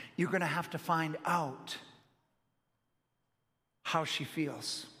 You're going to have to find out how she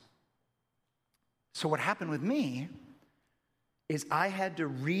feels. So what happened with me is I had to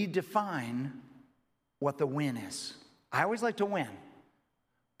redefine what the win is. I always like to win.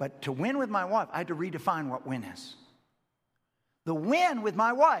 But to win with my wife, I had to redefine what win is. The win with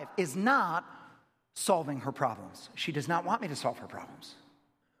my wife is not solving her problems. She does not want me to solve her problems.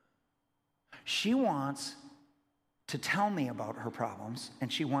 She wants to tell me about her problems,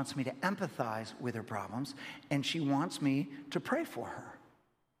 and she wants me to empathize with her problems, and she wants me to pray for her.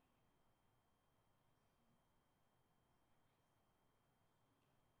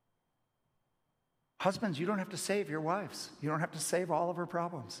 Husbands, you don't have to save your wives. You don't have to save all of her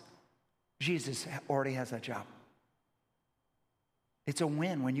problems. Jesus already has that job. It's a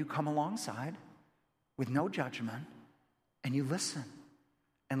win when you come alongside with no judgment and you listen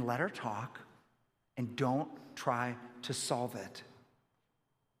and let her talk and don't try to solve it.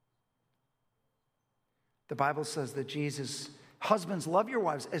 The Bible says that husbands, love your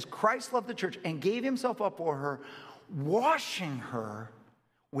wives as Christ loved the church and gave himself up for her, washing her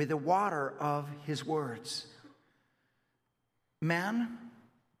with the water of his words. Men,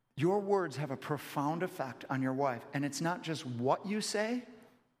 your words have a profound effect on your wife. And it's not just what you say,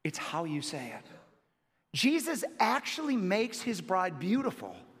 it's how you say it. Jesus actually makes his bride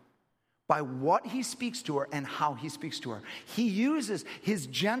beautiful by what he speaks to her and how he speaks to her. He uses his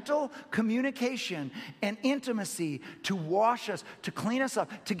gentle communication and intimacy to wash us, to clean us up,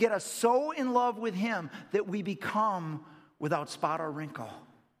 to get us so in love with him that we become without spot or wrinkle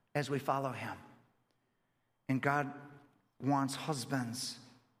as we follow him. And God wants husbands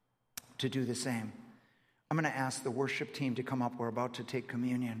to do the same. I'm going to ask the worship team to come up. We're about to take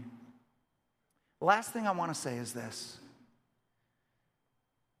communion. The last thing I want to say is this.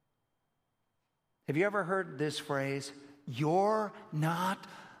 Have you ever heard this phrase, you're not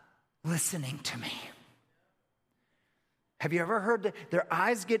listening to me? Have you ever heard that their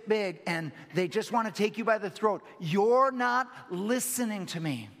eyes get big and they just want to take you by the throat? You're not listening to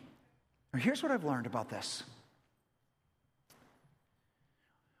me. Here's what I've learned about this.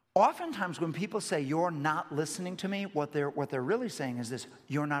 Oftentimes when people say, you're not listening to me, what they're really saying is this: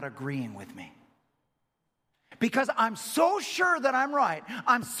 you're not agreeing with me. Because I'm so sure that I'm right.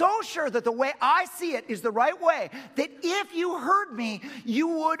 I'm so sure that the way I see it is the right way, that if you heard me, you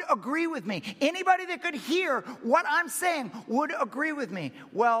would agree with me. Anybody that could hear what I'm saying would agree with me.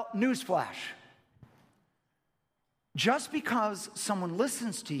 Well, newsflash. Just because someone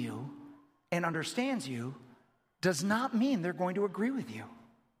listens to you and understands you does not mean they're going to agree with you.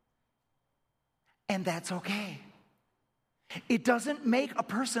 And that's okay. It doesn't make a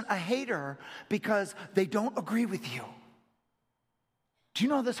person a hater because they don't agree with you. Do you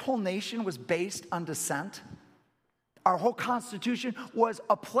know this whole nation was based on dissent? Our whole Constitution was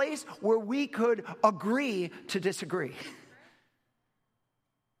a place where we could agree to disagree.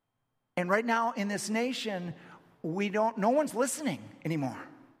 And right now in this nation, no one's listening anymore.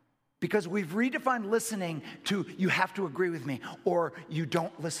 Because we've redefined listening to, you have to agree with me, or you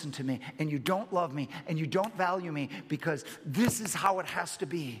don't listen to me, and you don't love me, and you don't value me, because this is how it has to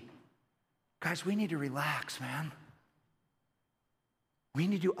be. Guys, we need to relax, man. We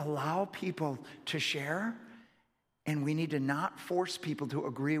need to allow people to share, and we need to not force people to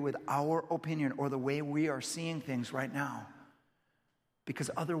agree with our opinion or the way we are seeing things right now.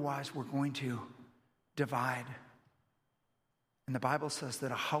 Because otherwise we're going to divide. And the Bible says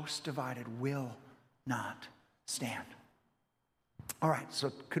that a house divided will not stand. All right, so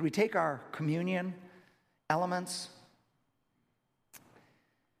could we take our communion elements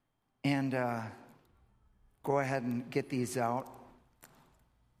and go ahead and get these out?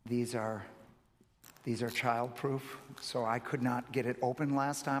 These are child-proof, so I could not get it open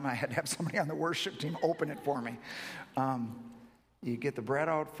last time. I had to have somebody on the worship team open it for me. You get the bread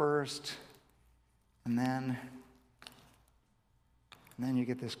out first, and then you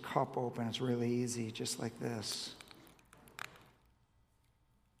get this cup open. It's really easy, just like this.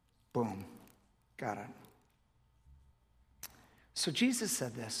 Boom. Got it. So Jesus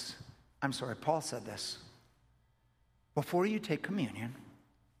said this. Paul said this. Before you take communion,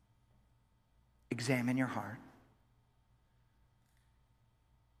 examine your heart.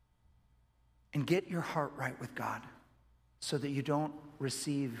 And get your heart right with God so that you don't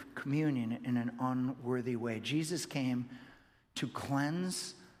receive communion in an unworthy way. Jesus came to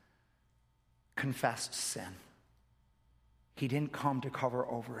cleanse confessed sin. He didn't come to cover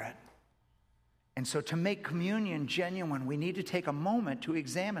over it. And so to make communion genuine, we need to take a moment to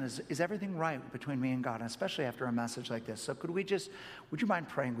examine, is everything right between me and God? And especially after a message like this. So would you mind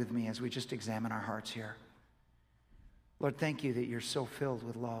praying with me as we just examine our hearts here? Lord, thank you that you're so filled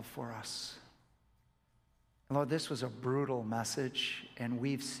with love for us. Lord, this was a brutal message, and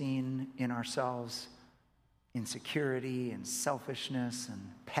we've seen in ourselves insecurity and selfishness and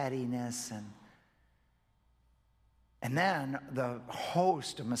pettiness and then the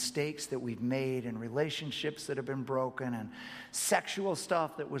host of mistakes that we've made and relationships that have been broken and sexual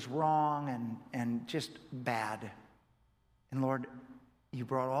stuff that was wrong and just bad. And Lord, you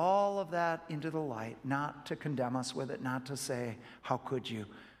brought all of that into the light, not to condemn us with it, not to say, how could you?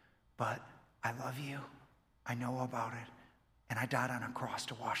 But I love you. I know about it. And I died on a cross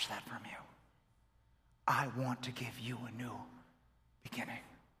to wash that from you. I want to give you a new beginning.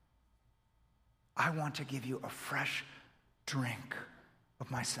 I want to give you a fresh drink of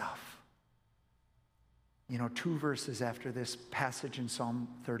myself. 2 verses after this passage in Psalm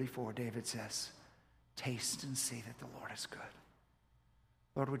 34, David says, taste and see that the Lord is good.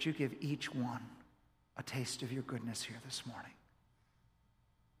 Lord, would you give each one a taste of your goodness here this morning?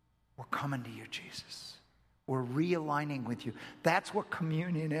 We're coming to you, Jesus. We're realigning with you. That's what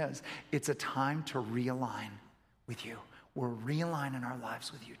communion is. It's a time to realign with you. We're realigning our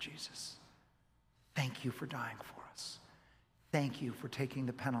lives with you, Jesus. Thank you for dying for us. Thank you for taking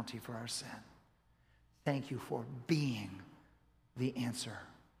the penalty for our sin. Thank you for being the answer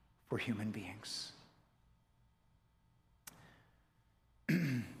for human beings.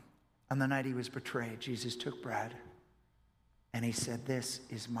 On the night he was betrayed, Jesus took bread and he said, this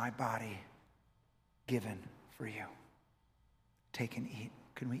is my body given for you. Take and eat.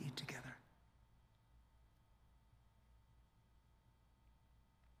 Can we eat together?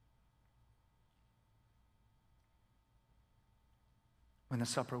 When the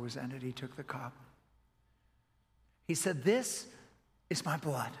supper was ended, he took the cup. He said, this is my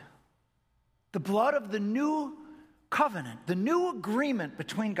blood. The blood of the new covenant, the new agreement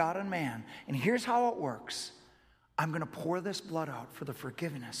between God and man. And here's how it works. I'm going to pour this blood out for the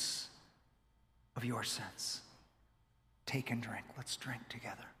forgiveness of your sins. Take and drink. Let's drink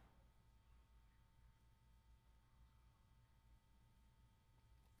together.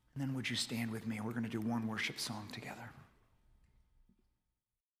 And then would you stand with me? We're going to do one worship song together.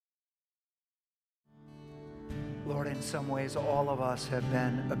 Lord, in some ways, all of us have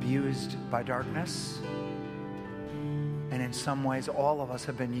been abused by darkness. And in some ways, all of us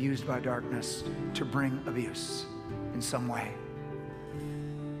have been used by darkness to bring abuse in some way.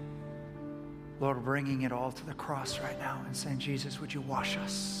 Lord, we're bringing it all to the cross right now and saying, Jesus, would you wash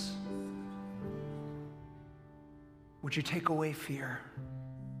us? Would you take away fear?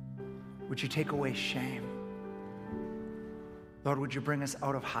 Would you take away shame? Lord, would you bring us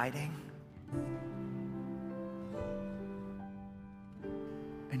out of hiding?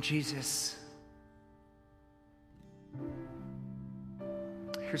 And Jesus,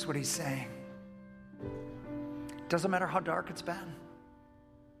 here's what he's saying. Doesn't matter how dark it's been.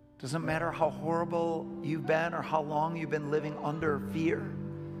 Doesn't matter how horrible you've been or how long you've been living under fear.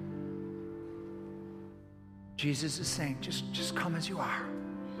 Jesus is saying, just come as you are.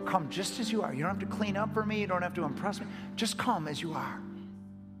 Come just as you are. You don't have to clean up for me. You don't have to impress me. Just come as you are.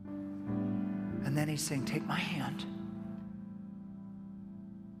 And then he's saying, take my hand.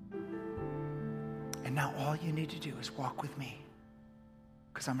 And now all you need to do is walk with me,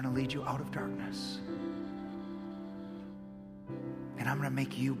 because I'm going to lead you out of darkness. And I'm going to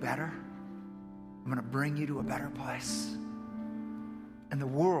make you better. I'm going to bring you to a better place. And the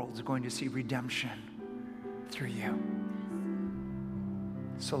world's going to see redemption through you.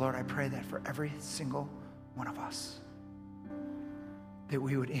 So Lord, I pray that for every single one of us, that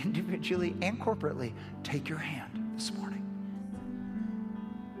we would individually and corporately take your hand this morning.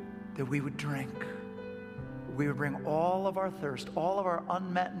 That we would drink. We would bring all of our thirst, all of our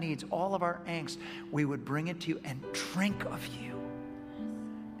unmet needs, all of our angst. We would bring it to you and drink of you.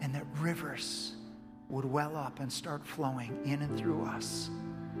 And that rivers would well up and start flowing in and through us.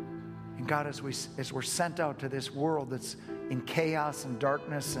 And God, as we're sent out to this world that's in chaos and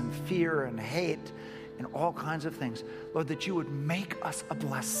darkness and fear and hate and all kinds of things, Lord, that you would make us a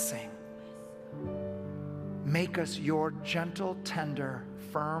blessing. Make us your gentle, tender,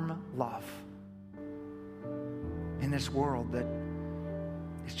 firm love in this world that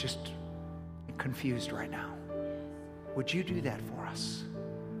is just confused right now. Would you do that for us?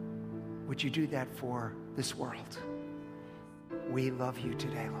 Would you do that for this world? We love you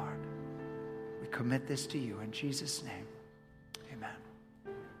today, Lord. We commit this to you in Jesus' name. Amen.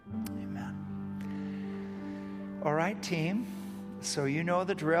 Amen. All right, team. So you know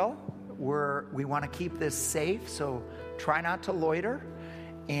the drill. We want to keep this safe, so try not to loiter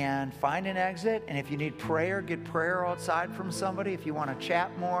and find an exit. And if you need prayer, get prayer outside from somebody. If you want to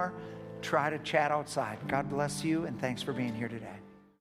chat more, try to chat outside. God bless you, and thanks for being here today.